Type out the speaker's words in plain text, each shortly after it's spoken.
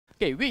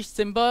Okay, which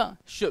symbol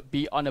should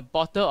be on a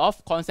bottle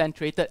of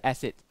concentrated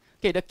acid?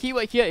 Okay, the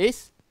keyword here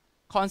is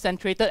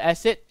concentrated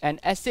acid, and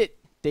acid,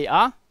 they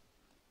are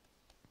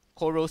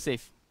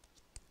corrosive.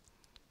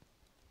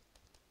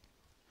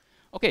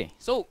 Okay,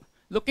 so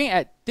looking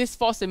at these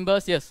four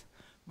symbols here,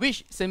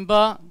 which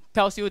symbol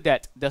tells you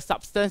that the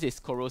substance is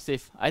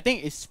corrosive? I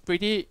think it's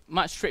pretty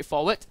much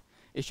straightforward.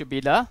 It should be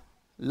the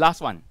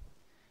last one.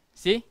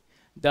 See,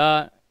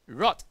 the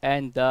rod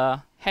and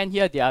the hand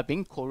here, they are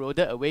being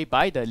corroded away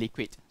by the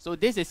liquid. So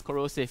this is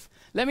corrosive.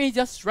 Let me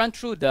just run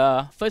through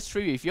the first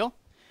three with you.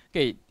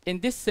 Okay, in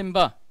this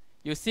symbol,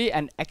 you see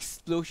an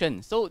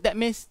explosion. So that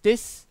means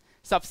this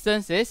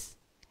substance is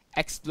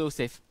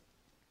explosive.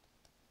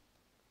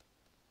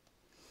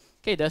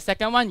 Okay, the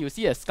second one, you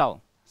see a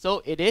skull.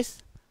 So it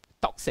is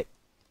toxic.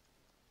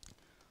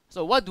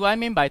 So what do I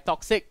mean by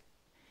toxic?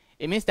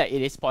 It means that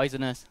it is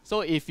poisonous.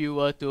 So if you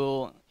were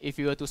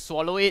to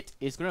swallow it,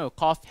 it's going to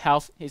cause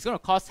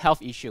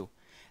health issue.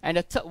 And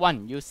the third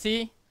one, you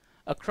see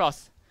a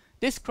cross.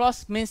 This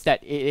cross means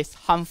that it is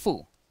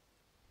harmful,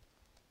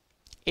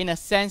 in a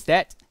sense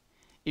that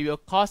it will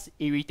cause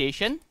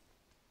irritation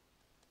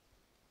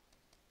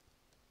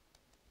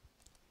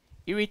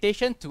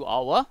to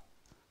our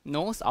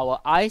nose, our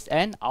eyes,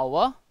 and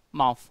our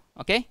mouth.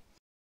 Okay,